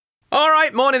All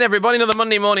right, morning everybody. Another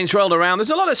Monday morning's rolled around. There's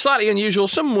a lot of slightly unusual,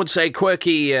 some would say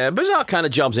quirky, bizarre kind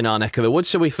of jobs in our neck of the woods.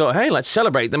 So we thought, hey, let's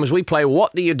celebrate them as we play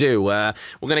What Do You Do? We're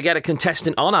going to get a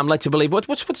contestant on. I'm led to believe.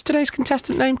 What's today's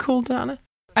contestant name called, Anna?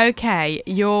 Okay,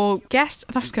 your guest...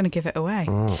 That's going to give it away.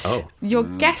 Oh. Your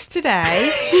guest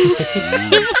today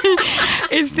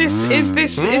is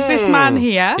this man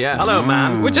here. Yeah, hello,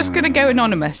 man. We're just going to go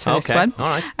anonymous for this one. All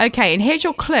right. Okay, and here's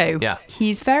your clue. Yeah.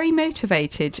 He's very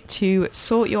motivated to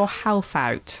sort your health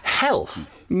out. Health?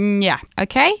 Yeah.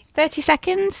 Okay, 30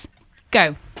 seconds.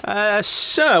 Go.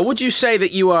 Sir, would you say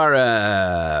that you are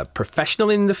a professional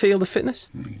in the field of fitness?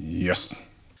 Yes.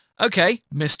 Okay,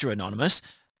 Mr. Anonymous.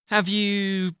 Have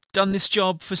you done this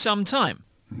job for some time?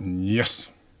 Yes.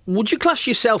 Would you class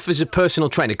yourself as a personal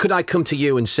trainer? Could I come to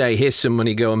you and say, here's some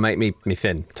money, go and make me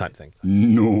thin type thing?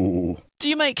 No. Do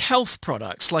you make health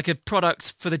products, like a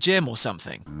product for the gym or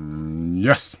something?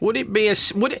 Yes.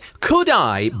 Could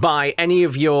I buy any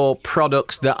of your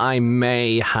products that I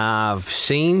may have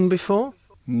seen before?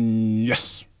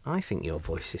 Yes. I think your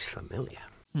voice is familiar.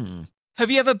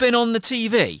 Have you ever been on the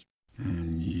TV?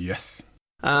 Yes.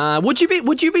 Would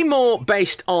you be more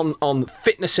based on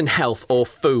fitness and health or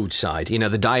food side? You know,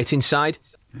 the dieting side.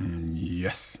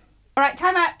 Yes. All right,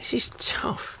 time out. This is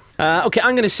tough. Okay,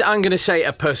 I'm gonna say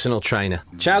a personal trainer.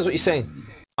 Charles, what are you saying?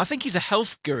 I think he's a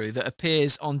health guru that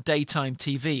appears on daytime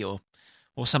TV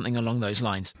or something along those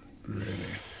lines.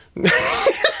 Really?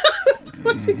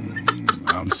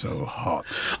 I'm so hot.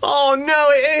 Oh no,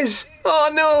 it is. Oh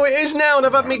no, it is now, and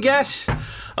I've had me guess.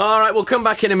 All right, we'll come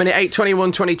back in a minute.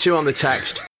 82122 on the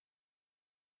text.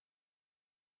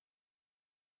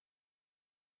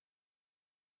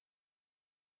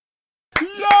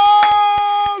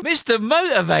 Mr.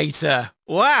 Motivator!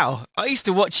 Wow, I used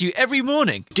to watch you every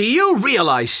morning. Do you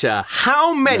realise, sir,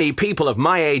 how many people of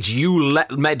my age you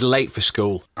met late for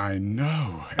school? I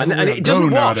know. And it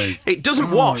doesn't wash. It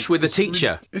doesn't wash with the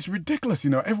teacher. It's ridiculous,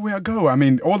 everywhere I go. I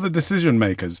mean, all the decision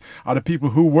makers are the people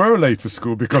who were late for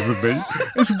school because of me.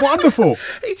 It's wonderful.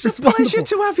 It's a pleasure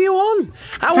to have you on.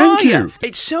 How Thank are you? you.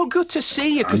 It's so good to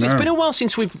see you, because it's been a while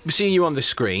since we've seen you on the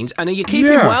screens. And are you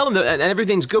keeping Yeah. well and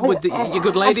everything's good with your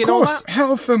good lady of and all course. that?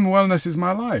 Health and wellness is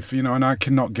my life, and I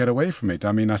cannot get away from it.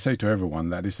 I mean, I say to everyone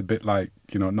that it's a bit like,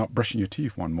 not brushing your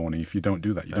teeth one morning. If you don't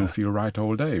do that, you don't feel right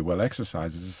all day. Well,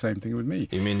 exercise is the same thing with me.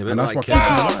 You mean a bit and that's like what keeps me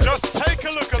alive. Just take a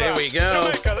look at There that. we go.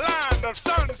 Jamaica, land of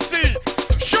sun and sea,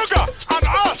 sugar and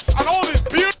us and all these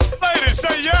beautiful ladies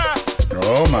say yeah.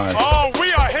 Oh my. Oh,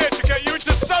 we are here to get you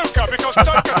into soca because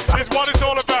soca is what it's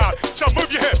all about. So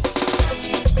move your hip.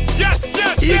 Yes,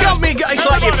 yes, You yes. got me. It's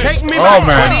like you've Everybody. taken me Oh, back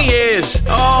man. 20 years.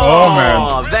 Oh,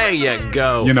 man. There you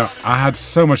go. I had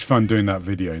so much fun doing that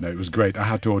video. It was great. I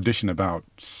had to audition about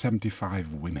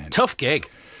 75 women. Tough gig.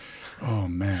 Oh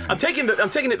man. I'm taking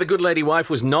it the good lady wife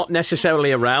was not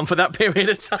necessarily around for that period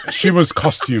of time. She was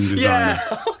costume designer.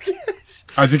 Yeah. Yes.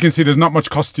 As you can see, there's not much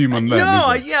costume on them.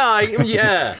 No, is there?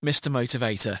 yeah. Mr.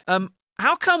 Motivator.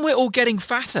 How come we're all getting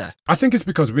fatter? I think it's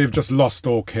because we've just lost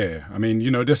all care. I mean,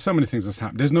 there's so many things that's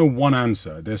happened. There's no one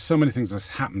answer. There's so many things that's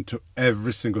happened to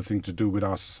every single thing to do with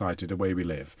our society, the way we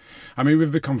live. I mean,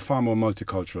 we've become far more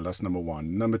multicultural. That's number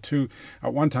one. Number two,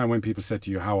 at one time when people said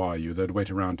to you, how are you? They'd wait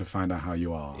around to find out how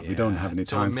you are. We don't have any It's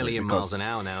time a for it million because- miles an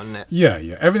hour now, isn't it? Yeah.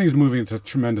 Everything's moving at a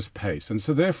tremendous pace. And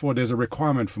so therefore there's a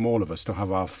requirement from all of us to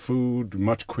have our food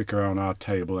much quicker on our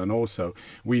table. And also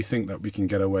we think that we can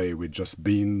get away with just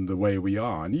being the way we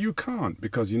are. And you can't,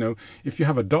 because, if you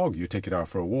have a dog, you take it out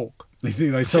for a walk.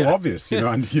 It's so obvious,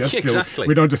 and yes, Exactly.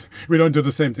 we don't do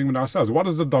the same thing with ourselves. What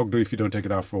does the dog do if you don't take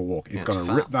it out for a walk? It's going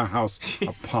to rip that house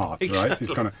apart, right?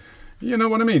 It's going to... You know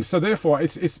what I mean? So therefore,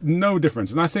 it's no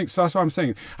difference. And I think, so that's what I'm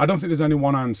saying. I don't think there's only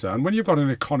one answer. And when you've got an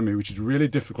economy which is really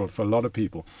difficult for a lot of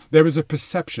people, there is a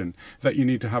perception that you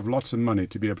need to have lots of money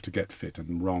to be able to get fit.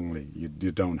 And wrongly, you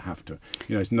don't have to.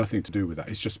 It's nothing to do with that.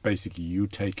 It's just basically you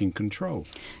taking control.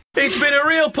 It's been a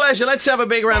real pleasure. Let's have a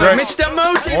big round of Great. Mr.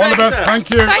 Motivator. All the best.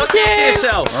 Thank you. Thank Look you. after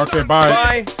yourself. Okay, bye.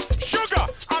 Bye. Sugar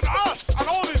and us and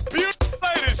all these beautiful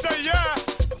ladies say yeah.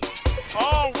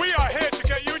 Oh, we are here to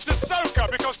get you into soca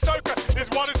because soca is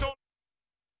what it's all.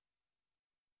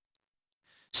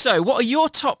 So, what are your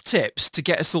top tips to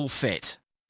get us all fit?